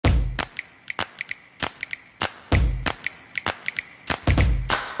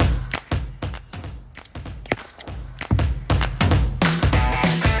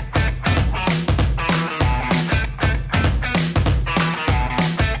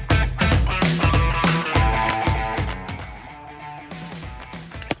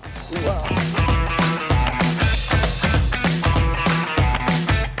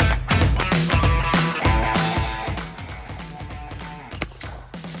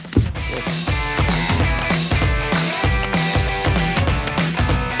Go.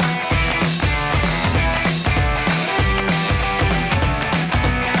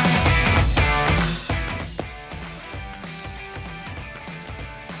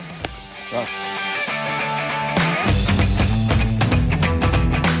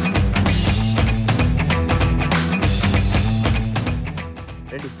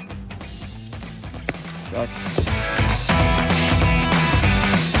 Ready? Shot.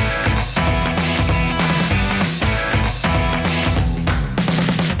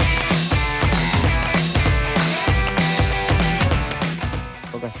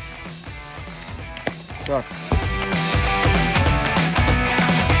 Focus. Shot.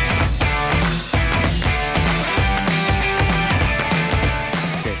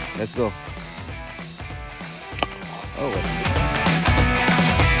 Okay, let's go. Oh,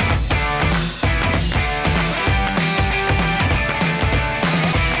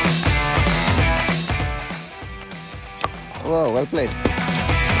 whoa, well played.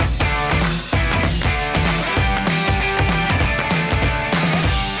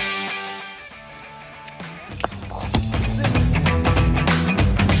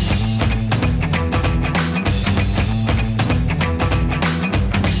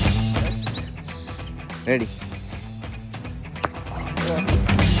 Ready.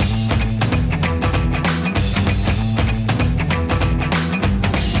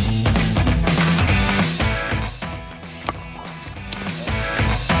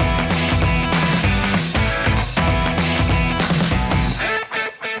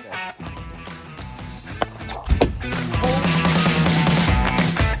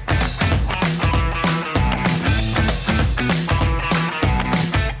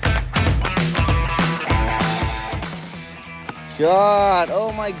 Shot!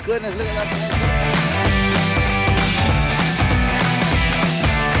 Oh my goodness, look at that.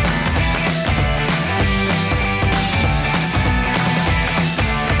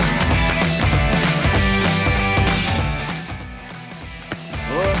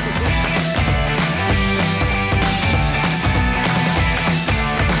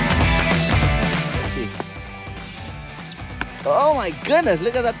 Let's see. Oh my goodness,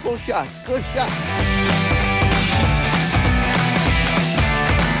 look at that pull shot. Good shot.